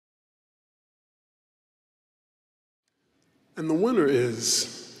And the winner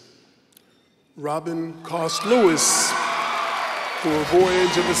is Robin Coste Lewis for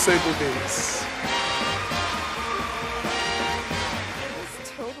Voyage of the Sable. I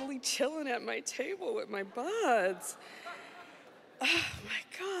was totally chilling at my table with my buds. Oh my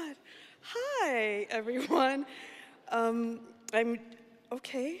God. Hi, everyone. I'm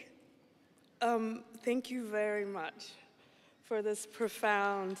okay. Thank you very much for this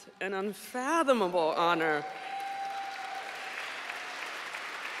profound and unfathomable honor.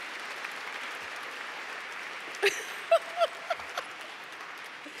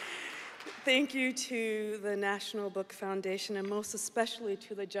 Thank you to the National Book Foundation, and most especially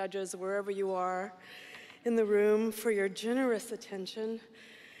to the judges, wherever you are in the room, for your generous attention.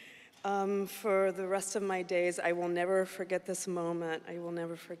 For the rest of my days, I will never forget this moment. I will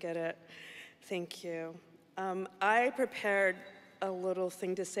never forget it. Thank you. I prepared a little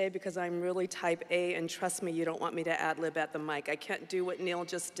thing to say because I'm really type A, and trust me, you don't want me to ad-lib at the mic. I can't do what Neil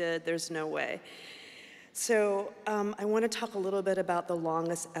just did. There's no way. So I want to talk a little bit about the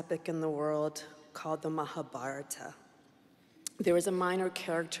longest epic in the world called the Mahabharata. There is a minor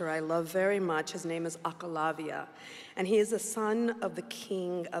character I love very much. His name is Ekalavya, and he is the son of the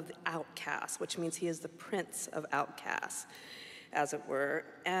king of the outcasts, which means he is the prince of outcasts, as it were.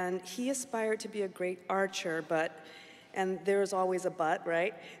 And he aspired to be a great archer, and there's always a but,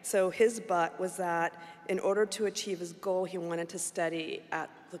 right? So his but was that in order to achieve his goal, he wanted to study at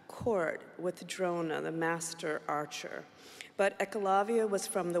the court with Drona, the master archer. But Ekalavya was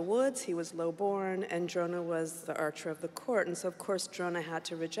from the woods, he was low-born, and Drona was the archer of the court, and so of course Drona had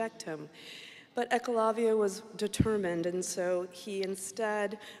to reject him. But Ekalavya was determined, and so he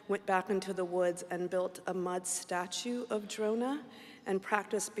instead went back into the woods and built a mud statue of Drona and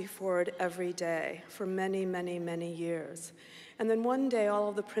practiced before it every day for many, many, many years. And then one day, all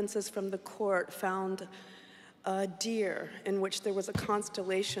of the princes from the court found a deer in which there was a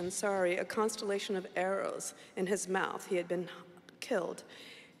constellation of arrows in his mouth. He had been killed.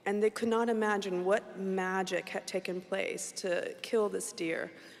 And they could not imagine what magic had taken place to kill this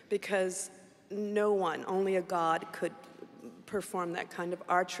deer, because no one, only a god, could perform that kind of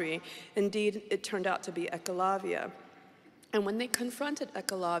archery. Indeed, it turned out to be Ekalavya. And when they confronted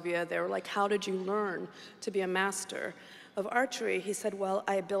Ekalavya, they were like, how did you learn to be a master of archery? He said, well,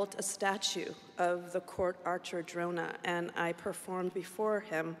 I built a statue of the court archer Drona, and I performed before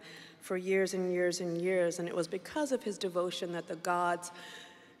him for years and years and years. And it was because of his devotion that the gods,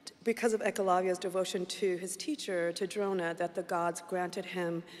 because of Ekalavya's devotion to his teacher, to Drona, that the gods granted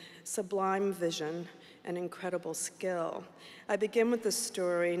him sublime vision and incredible skill. I begin with this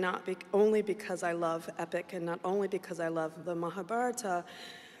story not only because I love epic and not only because I love the Mahabharata,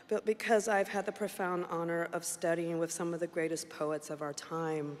 but because I've had the profound honor of studying with some of the greatest poets of our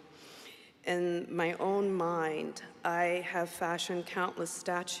time. In my own mind, I have fashioned countless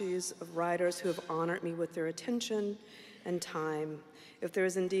statues of writers who have honored me with their attention and time. If there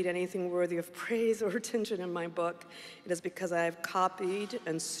is indeed anything worthy of praise or attention in my book, it is because I have copied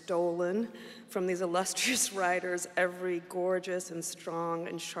and stolen from these illustrious writers every gorgeous and strong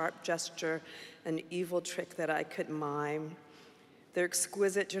and sharp gesture and evil trick that I could mime. Their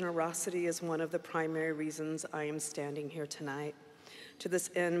exquisite generosity is one of the primary reasons I am standing here tonight. To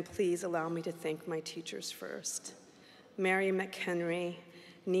this end, please allow me to thank my teachers first. Mary McHenry,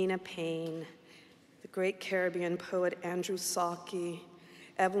 Nina Payne, the great Caribbean poet Andrew Saki,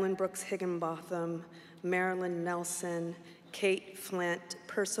 Evelyn Brooks Higginbotham, Marilyn Nelson, Kate Flint,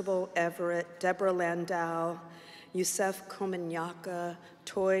 Percival Everett, Deborah Landau, Yusef Komanyaka,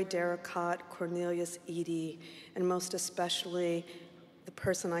 Toy Derricott, Cornelius Eady, and most especially the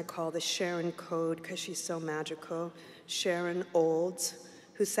person I call the Sharon Code because she's so magical, Sharon Olds,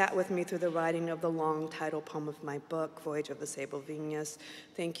 who sat with me through the writing of the long title poem of my book, Voyage of the Sable.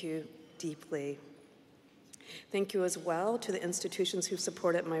 Thank you deeply. Thank you as well to the institutions who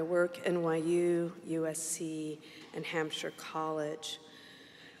supported my work, NYU, USC, and Hampshire College.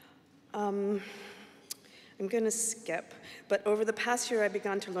 I'm going to skip, but over the past year I've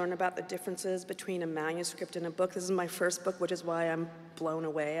begun to learn about the differences between a manuscript and a book. This is my first book, which is why I'm blown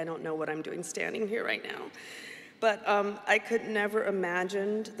away. I don't know what I'm doing standing here right now. But I could never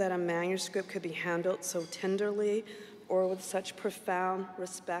imagined that a manuscript could be handled so tenderly or with such profound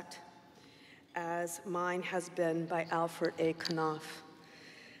respect as mine has been by Alfred A. Knopf.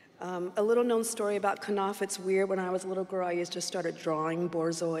 A little known story about Knopf, it's weird, when I was a little girl, I used to start drawing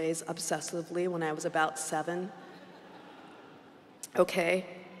borzois obsessively when I was about 7. Okay,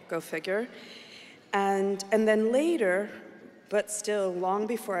 go figure. And then later, but still long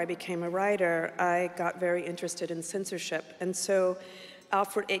before I became a writer, I got very interested in censorship. And so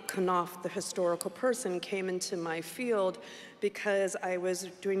Alfred A. Knopf, the historical person, came into my field because I was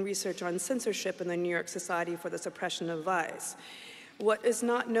doing research on censorship in the New York Society for the Suppression of Vice. What is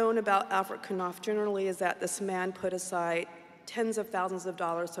not known about Alfred Knopf generally is that this man put aside tens of thousands of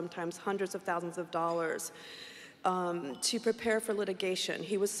dollars, sometimes hundreds of thousands of dollars, to prepare for litigation.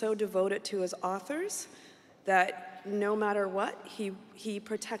 He was so devoted to his authors that no matter what, he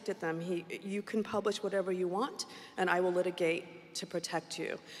protected them. You can publish whatever you want, and I will litigate to protect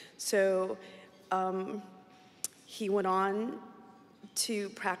you. So he went on to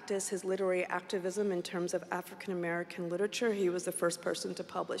practice his literary activism in terms of African-American literature. He was the first person to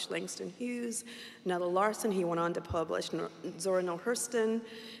publish Langston Hughes, Nella Larson. He went on to publish Zora Neale Hurston,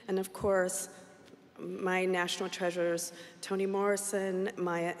 and of course, my national treasures, Toni Morrison,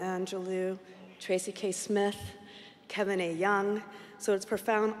 Maya Angelou, Tracy K. Smith, Kevin A. Young. So it's a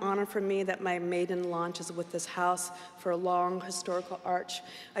profound honor for me that my maiden launch is with this house for a long historical arch.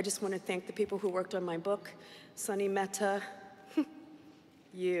 I just want to thank the people who worked on my book, Sunny Mehta,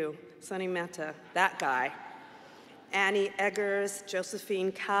 Sunny Mehta, that guy, Annie Eggers,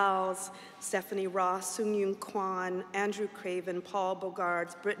 Josephine Cowles, Stephanie Ross, Sung-Yoon Kwan, Andrew Craven, Paul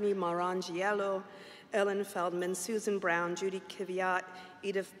Bogards, Brittany Marangiello, Ellen Feldman, Susan Brown, Judy Kiviat,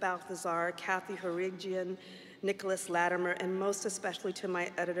 Edith Balthazar, Kathy Horigian, Nicholas Latimer, and most especially to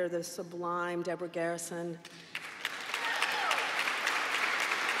my editor, the sublime Deborah Garrison.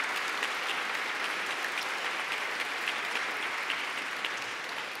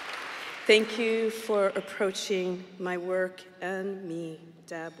 Thank you for approaching my work and me,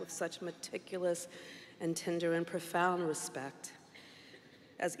 Deb, with such meticulous and tender and profound respect.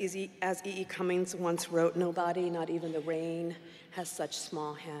 As E.E. Cummings once wrote, nobody, not even the rain, has such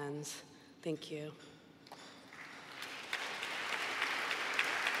small hands. Thank you.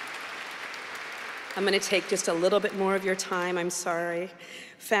 I'm going to take just a little bit more of your time, I'm sorry.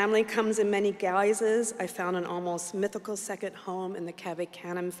 Family comes in many guises. I found an almost mythical second home in the Cave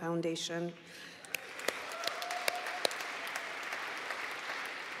Canem Foundation.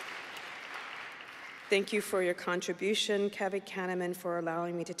 Thank you for your contribution, Cave Canem, and for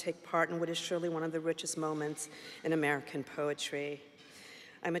allowing me to take part in what is surely one of the richest moments in American poetry.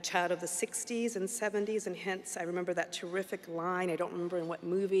 I'm a child of the 60s and 70s, and hence I remember that terrific line, I don't remember in what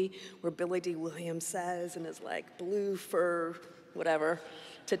movie, where Billy D. Williams says, and is like, blue fur, whatever,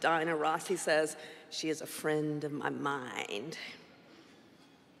 to Diana Ross, he says, she is a friend of my mind.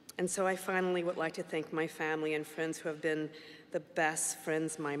 And so I finally would like to thank my family and friends who have been the best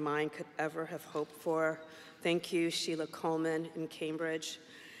friends my mind could ever have hoped for. Thank you, Sheila Coleman in Cambridge,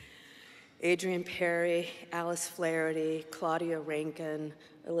 Adrian Perry, Alice Flaherty, Claudia Rankin,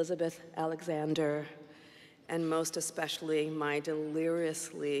 Elizabeth Alexander, and most especially my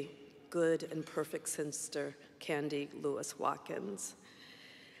deliriously good and perfect sister, Candy Lewis Watkins.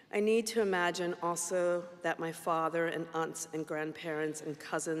 I need to imagine also that my father and aunts and grandparents and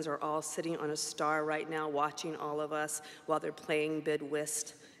cousins are all sitting on a star right now watching all of us while they're playing bid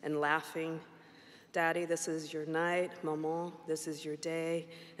whist and laughing. Daddy, this is your night. Maman, this is your day.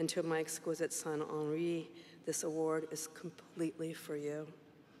 And to my exquisite son, Henri, this award is completely for you.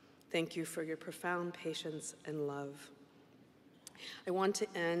 Thank you for your profound patience and love. I want to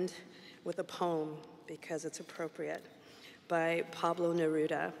end with a poem, because it's appropriate, by Pablo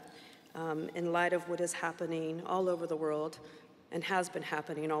Neruda. In light of what is happening all over the world, and has been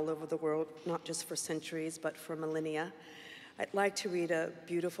happening all over the world, not just for centuries, but for millennia, I'd like to read a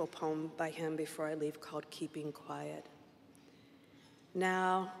beautiful poem by him before I leave called Keeping Quiet.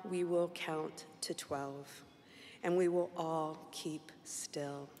 Now we will count to 12, and we will all keep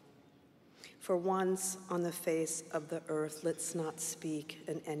still. For once on the face of the earth, let's not speak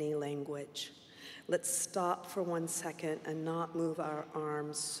in any language. Let's stop for 1 second and not move our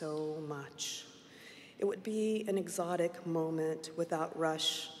arms so much. It would be an exotic moment without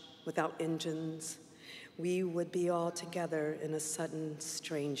rush, without engines. We would be all together in a sudden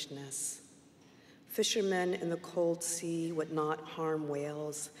strangeness. Fishermen in the cold sea would not harm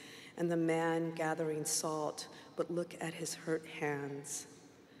whales, and the man gathering salt would look at his hurt hands.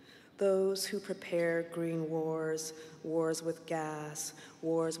 Those who prepare green wars, wars with gas,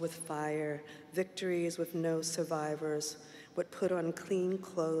 wars with fire, victories with no survivors, would put on clean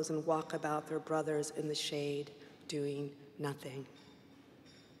clothes and walk about their brothers in the shade, doing nothing.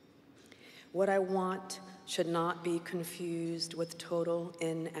 What I want should not be confused with total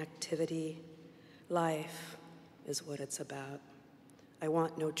inactivity. Life is what it's about. I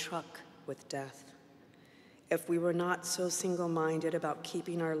want no truck with death. If we were not so single-minded about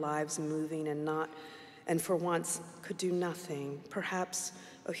keeping our lives moving and for once could do nothing, perhaps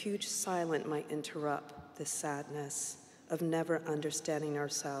a huge silence might interrupt this sadness, of never understanding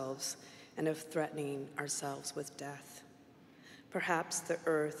ourselves, and of threatening ourselves with death. Perhaps the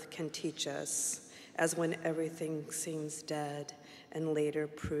earth can teach us, as when everything seems dead and later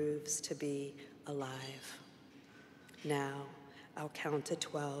proves to be alive. Now, I'll count to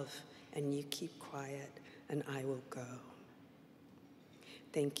 12, and you keep quiet, and I will go.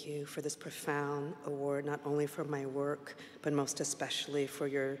 Thank you for this profound award, not only for my work, but most especially for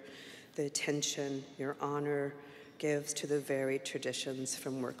the attention your honor gives to the varied traditions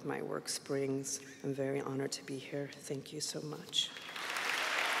from which my work springs. I'm very honored to be here. Thank you so much.